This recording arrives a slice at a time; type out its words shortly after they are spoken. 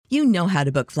You know how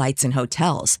to book flights and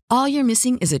hotels. All you're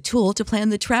missing is a tool to plan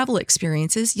the travel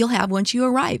experiences you'll have once you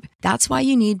arrive. That's why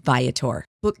you need Viator.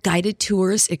 Book guided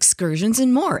tours, excursions,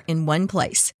 and more in one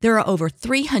place. There are over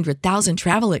 300,000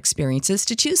 travel experiences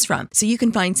to choose from, so you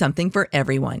can find something for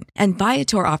everyone. And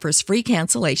Viator offers free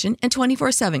cancellation and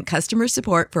 24/7 customer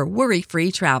support for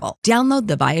worry-free travel. Download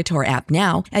the Viator app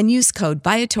now and use code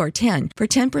Viator10 for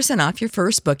 10% off your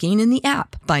first booking in the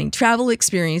app. Find travel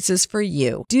experiences for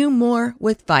you. Do more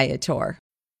with Viator.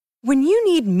 When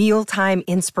you need mealtime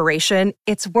inspiration,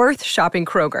 it's worth shopping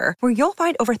Kroger, where you'll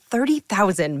find over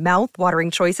 30,000 mouth-watering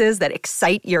choices that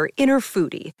excite your inner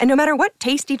foodie. And no matter what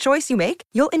tasty choice you make,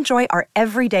 you'll enjoy our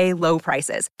everyday low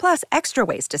prices, plus extra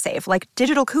ways to save, like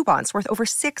digital coupons worth over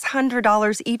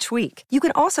 $600 each week. You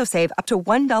can also save up to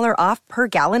 $1 off per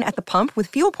gallon at the pump with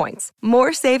fuel points.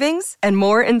 More savings and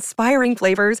more inspiring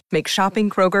flavors make shopping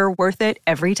Kroger worth it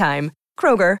every time.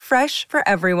 Kroger, fresh for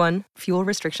everyone. Fuel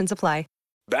restrictions apply.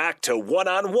 Back to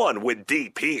One-on-One with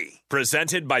DP,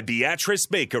 presented by Beatrice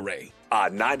Bakery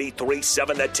on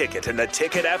 93.7 The Ticket and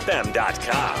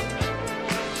theticketfm.com.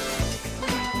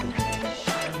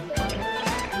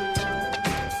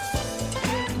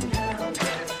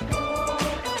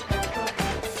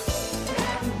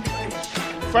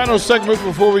 Final segment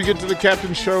before we get to the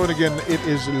Captain's Show, and again, it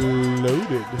is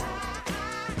loaded.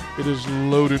 It is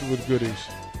loaded with goodies.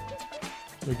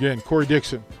 Again, Corey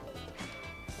Dixon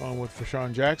on with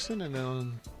Fashawn Jackson, and then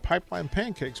on Pipeline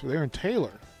Pancakes with Aaron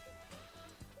Taylor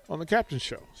on the Captain's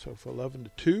Show. So for 11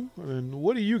 to 2. And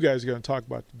what are you guys going to talk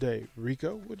about today,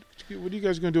 Rico? What are you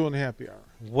guys going to do on the happy hour?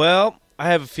 Well, I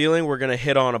have a feeling we're going to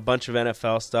hit on a bunch of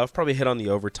NFL stuff, probably hit on the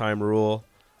overtime rule,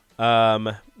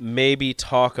 maybe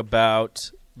talk about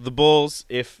the Bulls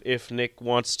if Nick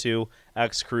wants to,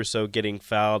 Alex Caruso getting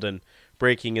fouled and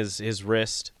breaking his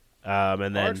wrist.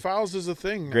 And then hard fouls is a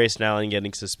thing. Grayson Allen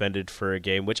getting suspended for a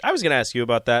game, which I was going to ask you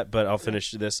about that, but I'll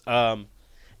finish this.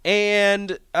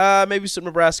 And maybe some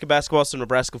Nebraska basketball, some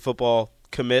Nebraska football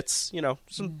commits.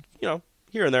 Some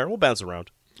here and there. We'll bounce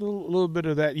around. A little bit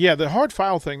of that. Yeah, the hard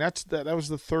foul thing. That was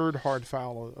the third hard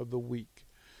foul of the week.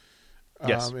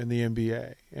 Yes. In the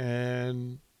NBA,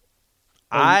 and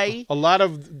a lot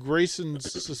of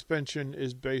Grayson's suspension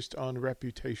is based on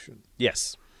reputation.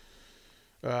 Yes.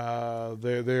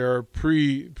 There are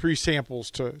pre-samples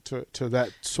to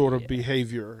that sort of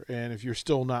behavior, and if you're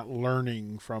still not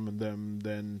learning from them,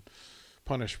 then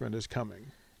punishment is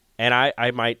coming. And I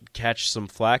might catch some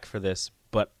flack for this,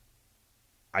 but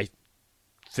I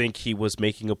think he was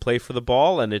making a play for the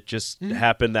ball, and it just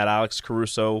happened that Alex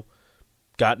Caruso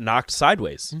got knocked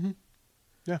sideways. Mm-hmm.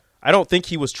 Yeah. I don't think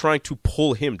he was trying to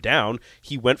pull him down.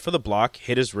 He went for the block,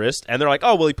 hit his wrist, and they're like,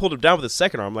 oh, well, he pulled him down with his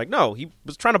second arm. I'm like, no, he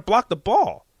was trying to block the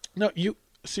ball. No, you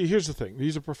see, here's the thing.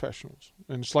 These are professionals,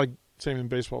 and it's like same in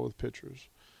baseball with pitchers.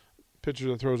 Pitcher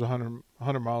that throws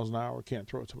 100 miles an hour can't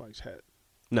throw it to somebody's head.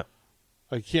 No.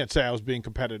 Like, you can't say I was being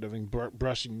competitive and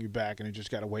brushing you back and it just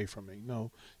got away from me.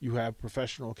 No, you have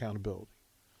professional accountability.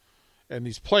 And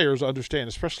these players understand,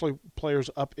 especially players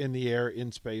up in the air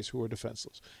in space who are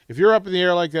defenseless. If you're up in the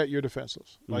air like that, you're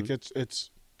defenseless. Mm-hmm. Like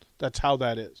that's how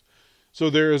that is. So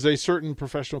there is a certain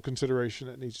professional consideration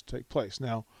that needs to take place.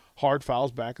 Now, hard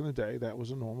fouls back in the day, that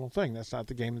was a normal thing. That's not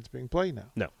the game that's being played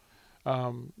now. No.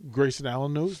 Grayson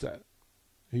Allen knows that.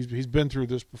 He's been through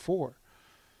this before.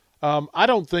 I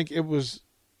don't think it was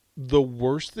the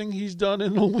worst thing he's done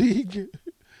in the league,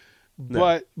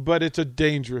 but it's a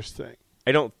dangerous thing.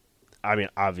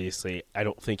 Obviously, I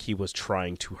don't think he was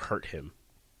trying to hurt him.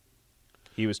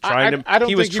 He was trying to. I don't think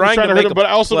he was trying to hurt him, but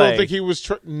I also don't think he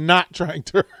was not trying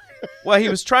to. Well, he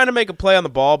was trying to make a play on the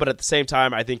ball, but at the same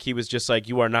time, I think he was just like,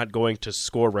 you are not going to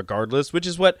score regardless, which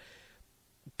is what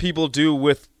people do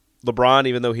with LeBron,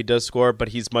 even though he does score, but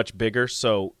he's much bigger,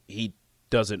 so he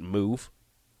doesn't move.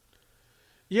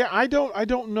 Yeah, I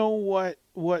don't know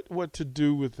what to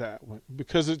do with that one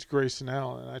because it's Grayson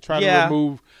Allen. I try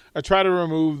to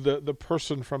remove the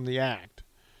person from the act,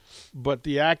 but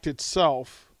the act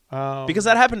itself. Because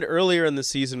that happened earlier in the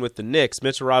season with the Knicks.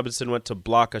 Mitchell Robinson went to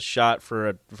block a shot for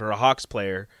a Hawks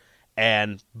player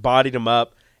and bodied him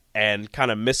up and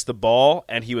kind of missed the ball,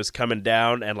 and he was coming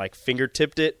down and like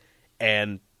fingertipped it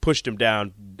and pushed him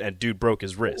down, and dude broke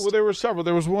his wrist. Well, there were several.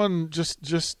 There was one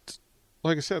just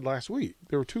like I said last week.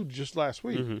 There were two just last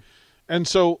week. Mm-hmm. And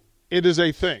so it is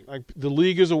a thing. Like, the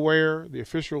league is aware, the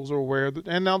officials are aware,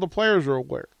 and now the players are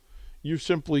aware. You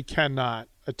simply cannot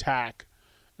attack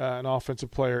an offensive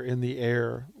player in the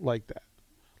air like that.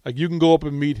 Like, you can go up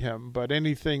and meet him, but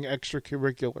anything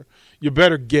extracurricular, you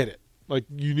better get it. Like,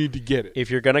 you need to get it. If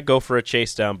you're going to go for a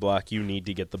chase down block, you need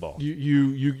to get the ball.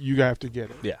 You have to get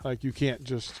it. Yeah. Like, you can't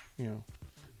just,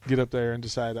 get up there and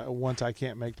decide once I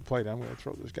can't make the plate, I'm going to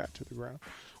throw this guy to the ground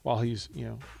while he's,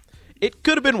 It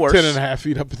could have been worse. 10.5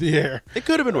 feet up in the air. It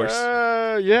could have been worse.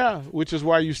 Yeah, which is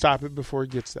why you stop it before it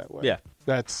gets that way. Yeah.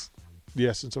 That's the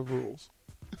essence of rules.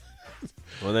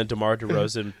 Well, then DeMar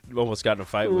DeRozan almost got in a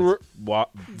fight with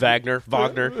Wagner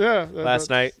last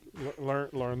night.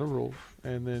 Learn the rules,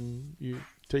 and then you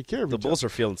take care of The each Bulls other. are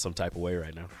feeling some type of way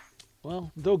right now.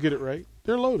 Well, they'll get it right.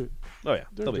 They're loaded. Oh, yeah.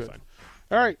 They're They'll be good. fine.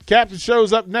 All right, Captain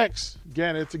shows up next.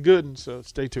 Again, it's a good one, so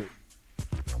stay tuned.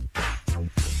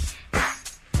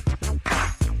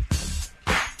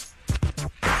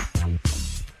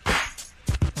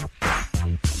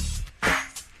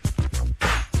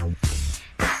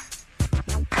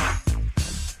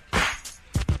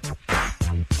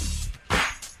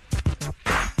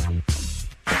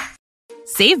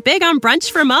 Save big on brunch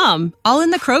for mom, all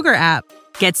in the Kroger app.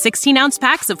 Get 16-ounce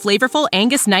packs of flavorful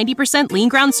Angus 90% lean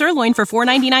ground sirloin for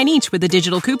 $4.99 each with a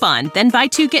digital coupon. Then buy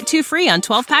 2, get 2 free on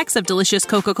 12 packs of delicious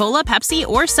Coca-Cola, Pepsi,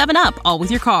 or 7-Up, all with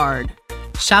your card.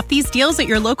 Shop these deals at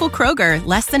your local Kroger,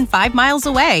 less than 5 miles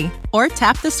away. Or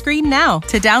tap the screen now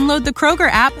to download the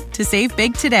Kroger app to save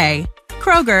big today.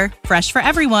 Kroger, fresh for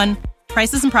everyone.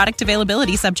 Prices and product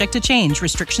availability subject to change.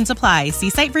 Restrictions apply. See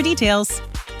site for details.